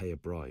I'm to pay a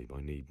bribe,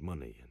 I need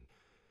money, and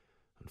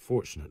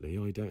unfortunately,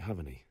 I don't have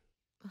any.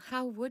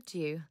 How would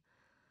you?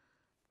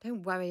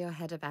 Don't worry your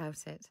head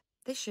about it.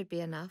 This should be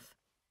enough.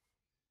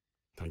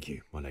 Thank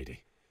you, my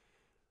lady.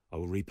 I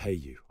will repay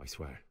you, I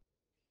swear.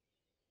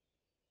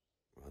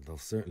 Well, they'll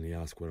certainly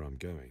ask where I'm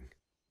going.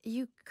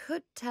 You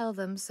could tell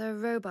them Sir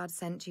Robard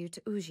sent you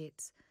to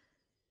Ujitz,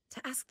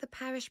 to ask the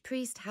parish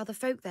priest how the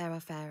folk there are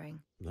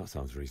faring. That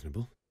sounds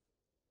reasonable.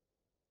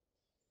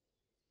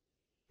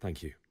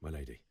 Thank you, my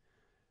lady.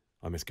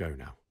 I must go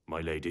now.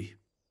 My lady?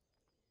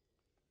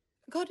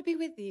 God be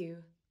with you.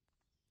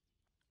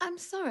 I'm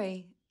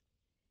sorry.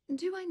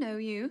 Do I know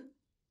you?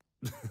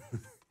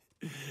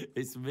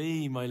 It's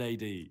me, my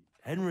lady.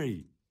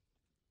 Henry.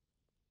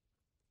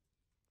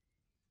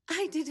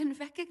 I didn't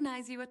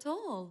recognize you at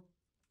all.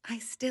 I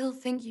still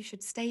think you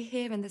should stay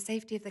here in the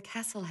safety of the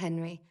castle,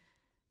 Henry.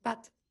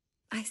 But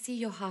I see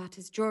your heart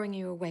is drawing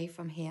you away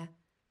from here.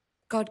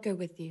 God go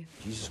with you.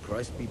 Jesus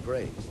Christ be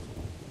praised.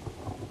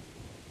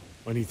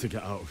 I need to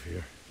get out of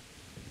here.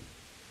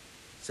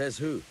 Says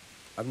who?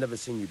 I've never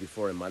seen you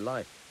before in my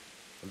life.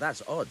 And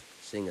that's odd,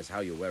 seeing as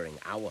how you're wearing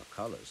our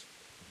colours.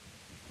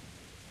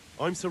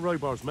 I'm Sir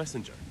Robard's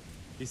messenger.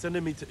 He's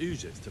sending me to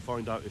Ujitz to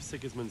find out if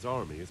Sigismund's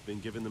army has been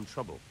giving them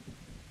trouble.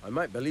 I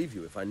might believe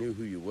you if I knew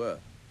who you were.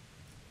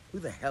 Who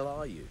the hell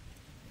are you?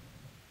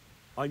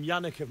 I'm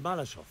Yannick of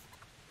Malashov.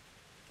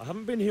 I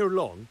haven't been here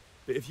long,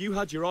 but if you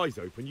had your eyes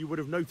open, you would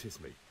have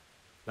noticed me.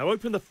 Now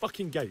open the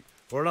fucking gate,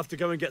 or I'll have to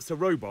go and get Sir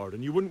Robard,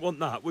 and you wouldn't want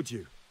that, would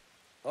you?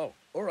 Oh,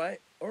 all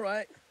right, all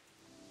right.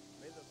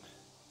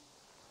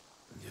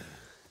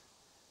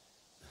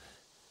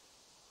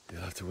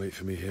 You'll have to wait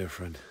for me here,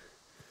 friend.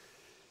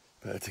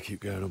 Better to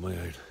keep going on my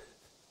own.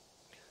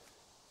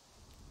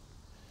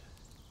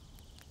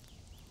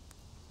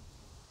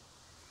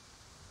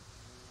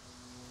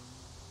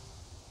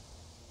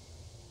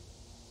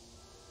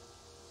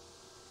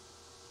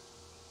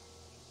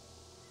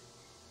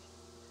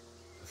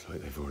 Looks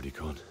like they've already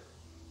gone.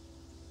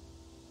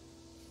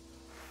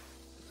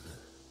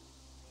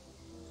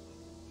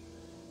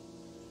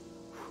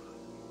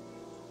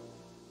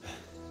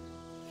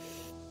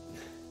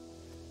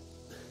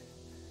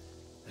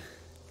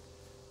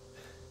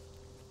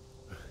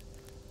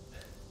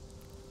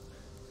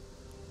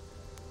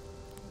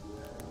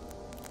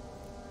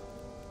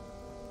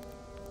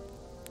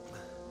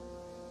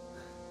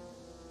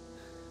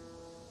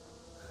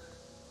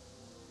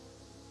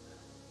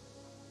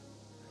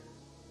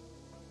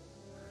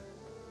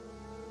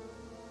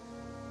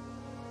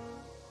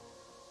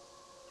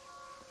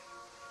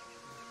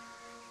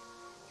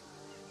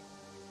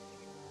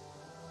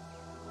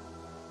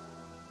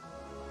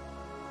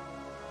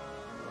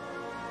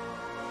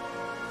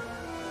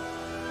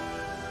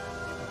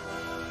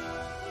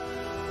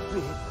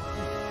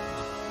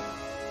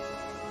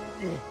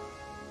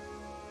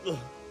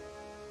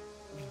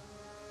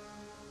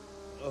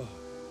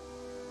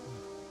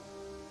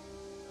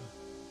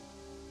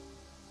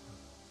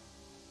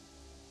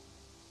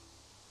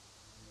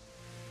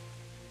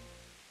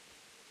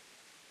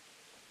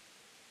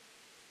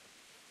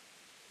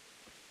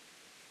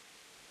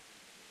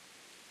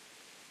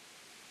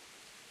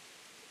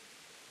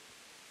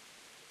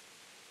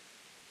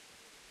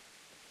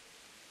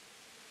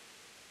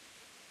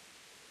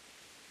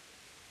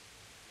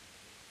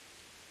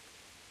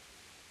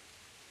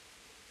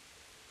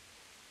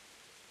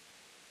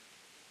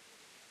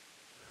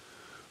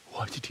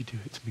 Why did you do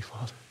it to me,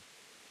 Father?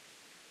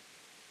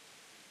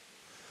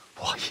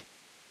 Why?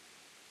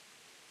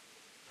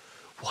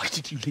 Why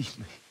did you leave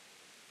me?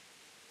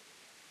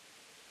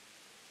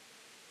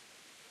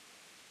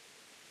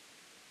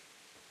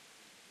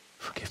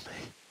 Forgive me.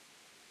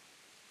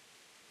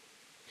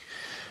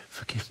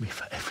 Forgive me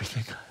for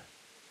everything.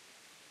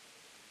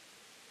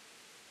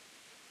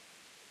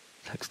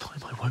 Next time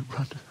I won't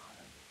run.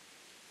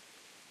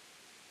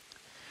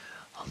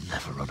 I'll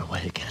never run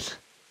away again.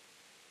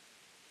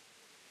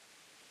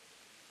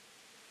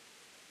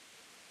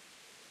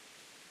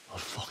 I'll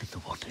find the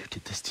one who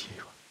did this to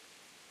you.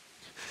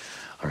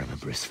 I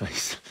remember his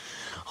face.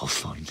 I'll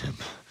find him.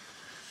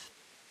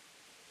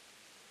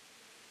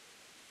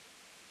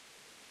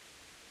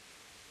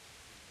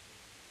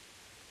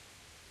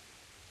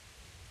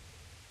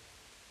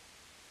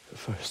 But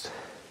first,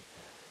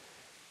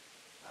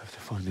 I have to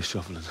find this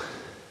shovel and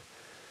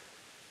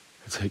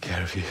take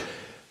care of you.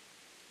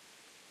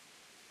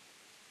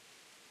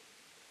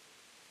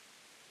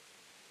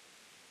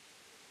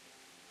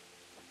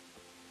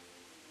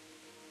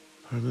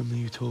 I remember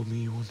you told me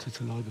you wanted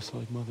to lie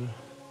beside Mother.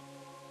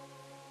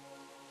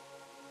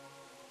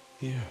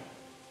 Here.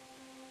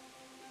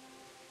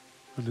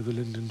 Under the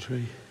linden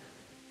tree.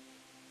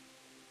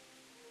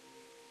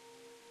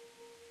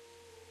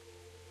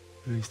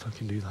 At least I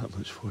can do that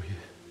much for you.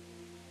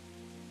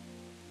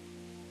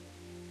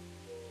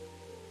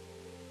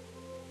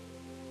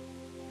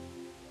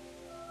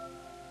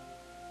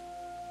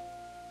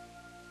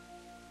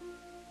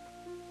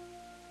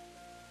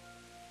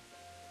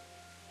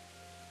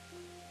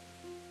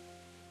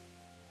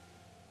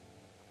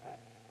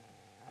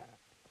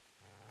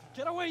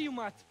 Get away, you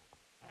mutt!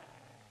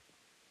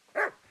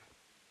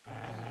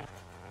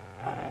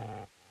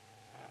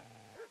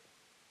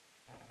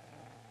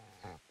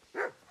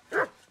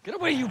 Get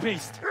away, you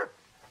beast!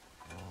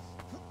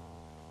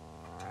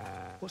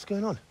 What's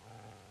going on?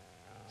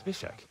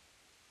 Zbyszek?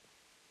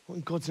 What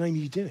in God's name are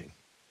you doing?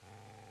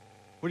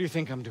 What do you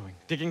think I'm doing?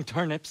 Digging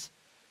turnips?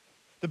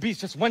 The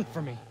beast just went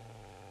for me.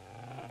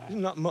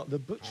 Isn't that Mutt the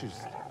butcher's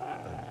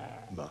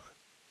Mutt?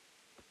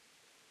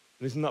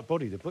 And isn't that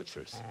body the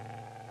butcher's?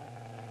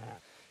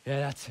 Yeah,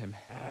 that's him.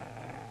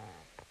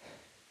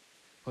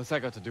 What's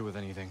that got to do with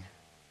anything?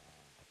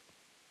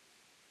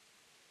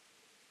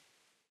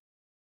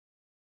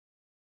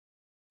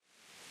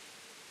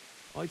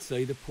 I'd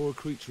say the poor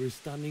creature is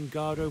standing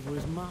guard over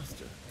his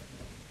master.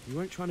 You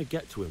weren't trying to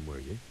get to him, were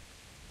you?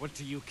 What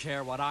do you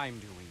care what I'm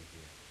doing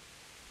here?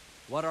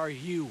 What are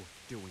you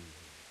doing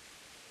here?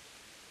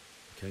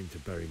 I came to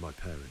bury my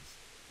parents.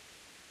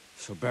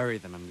 So bury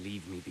them and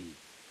leave me be.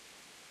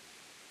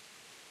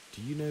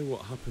 Do you know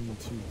what happened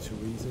to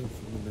Teresa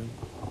from the mill?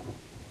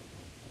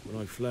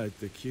 When I fled,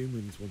 the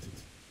Cumans wanted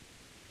to...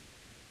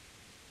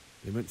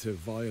 They meant to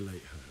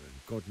violate her,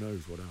 and God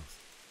knows what else.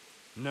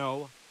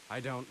 No, I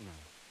don't know.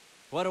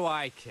 What do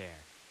I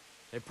care?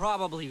 They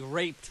probably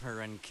raped her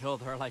and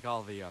killed her like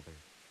all the others.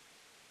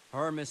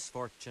 Her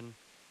misfortune.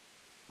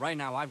 Right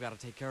now, I've got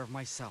to take care of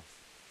myself.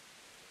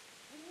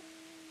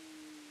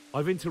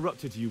 I've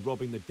interrupted you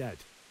robbing the dead.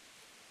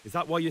 Is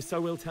that why you're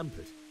so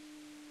ill-tempered?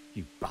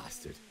 You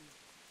bastard.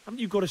 Haven't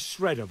you got a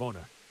shred of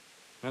honor?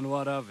 And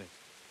what of it?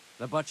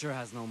 The butcher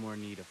has no more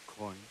need of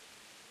coin.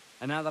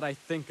 And now that I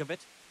think of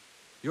it,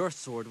 your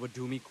sword would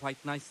do me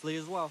quite nicely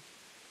as well.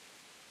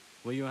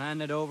 Will you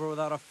hand it over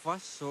without a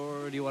fuss,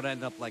 or do you want to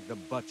end up like the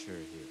butcher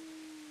here?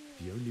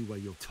 The only way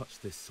you'll touch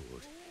this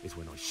sword is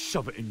when I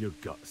shove it in your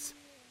guts.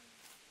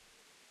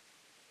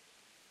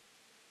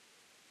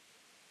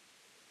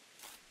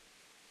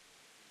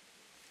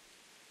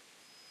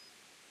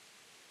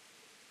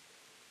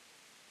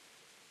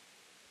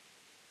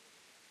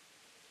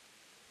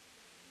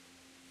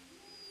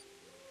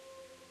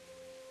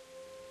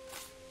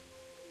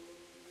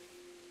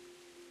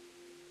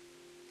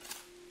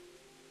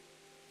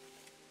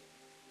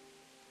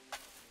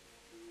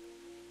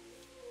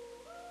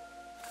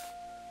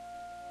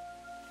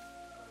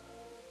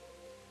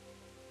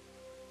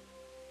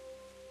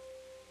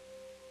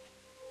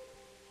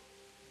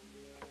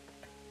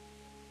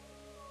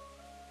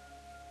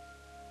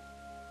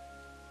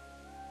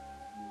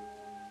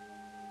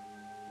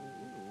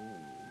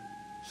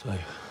 So...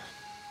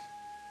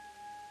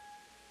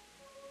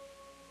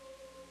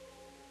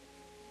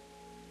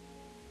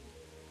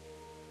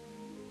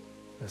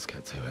 let's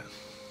get to it.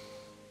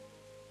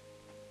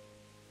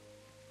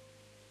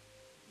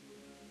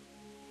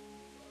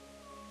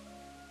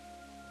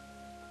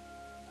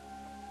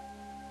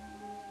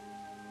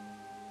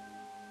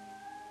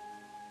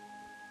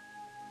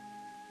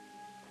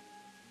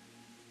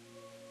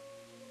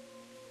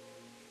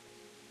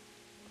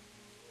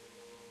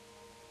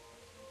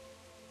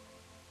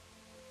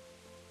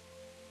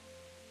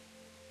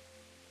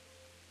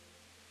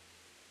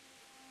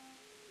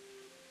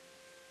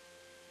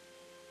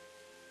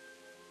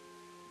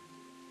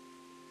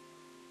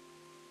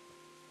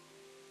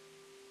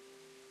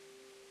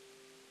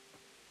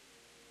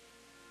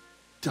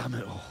 Damn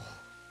it all.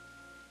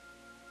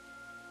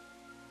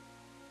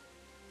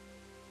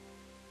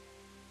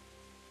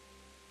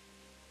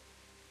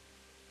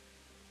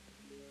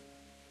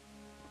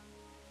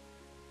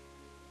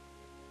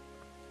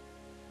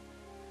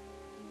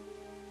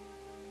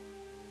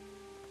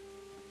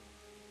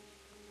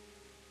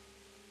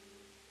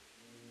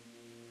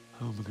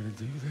 am I going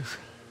to do this?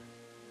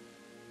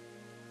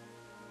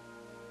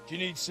 Do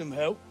you need some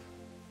help?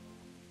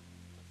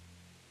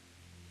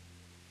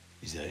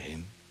 Is that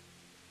him?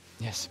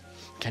 Yes.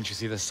 Can't you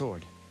see the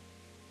sword?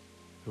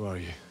 Who are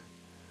you?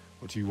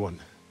 What do you want?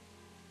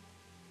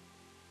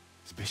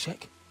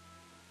 Zbyszek?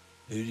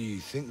 Who do you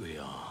think we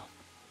are?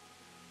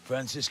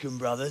 Franciscan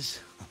brothers?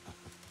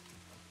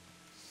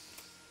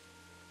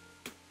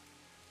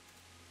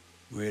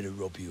 We're here to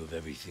rob you of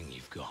everything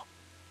you've got.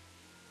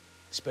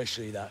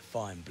 Especially that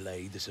fine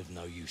blade that's of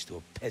no use to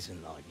a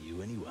peasant like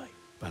you anyway.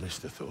 Banish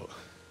the thought.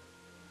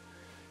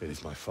 It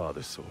is my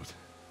father's sword.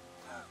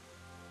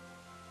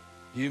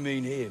 You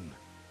mean him?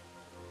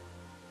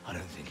 I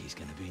don't think he's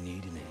gonna be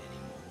needing it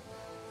anymore.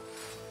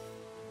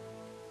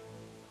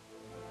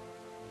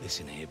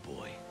 Listen here,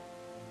 boy.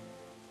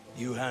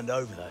 You hand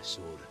over that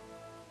sword,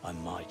 I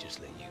might just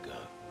let you go.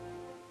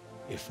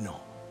 If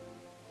not,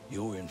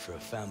 you're in for a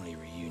family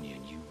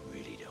reunion you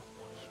really don't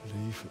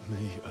want. Leave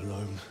me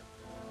alone.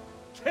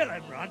 Kill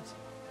him, Runt!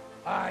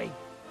 Aye,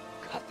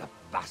 cut the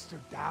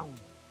bastard down.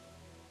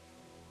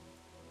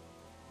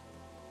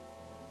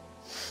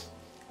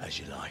 As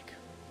you like.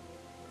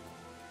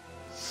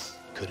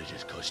 Could have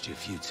just cost you a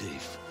few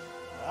teeth.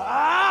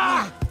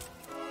 Ah!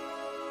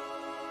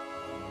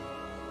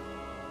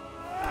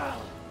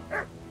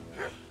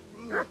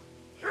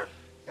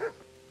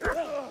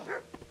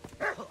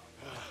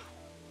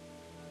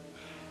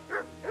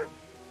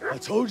 I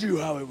told you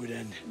how it would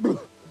end.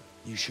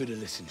 You should have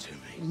listened to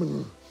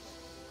me.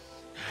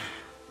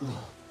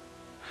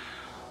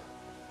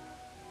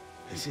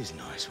 This is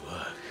nice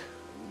work.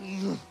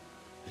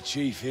 The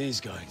chief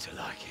is going to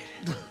like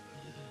it.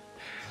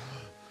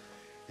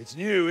 It's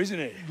new, isn't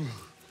it?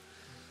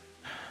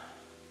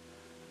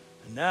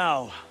 And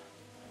now,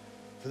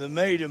 for the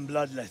maiden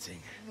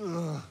bloodletting.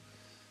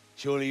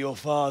 Surely your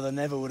father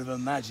never would have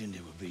imagined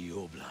it would be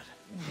your blood.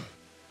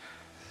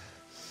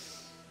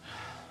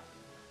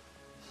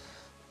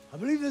 I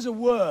believe there's a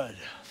word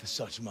for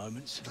such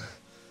moments.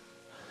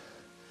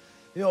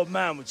 The old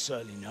man would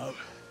certainly know.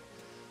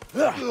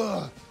 But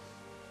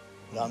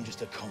I'm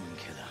just a common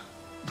killer.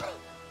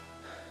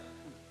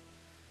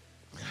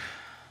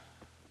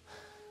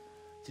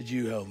 Did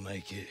you help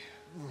make it?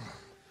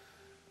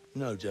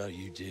 No doubt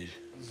you did.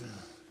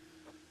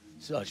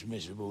 Such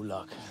miserable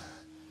luck.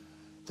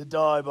 To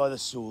die by the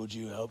sword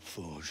you helped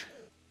forge.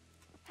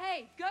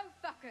 Hey, go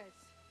fuckers!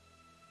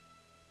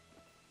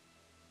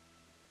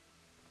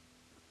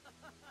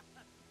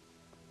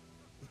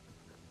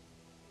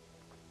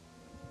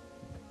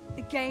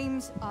 The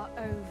games are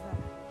over.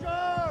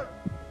 George!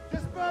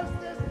 Disperse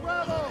this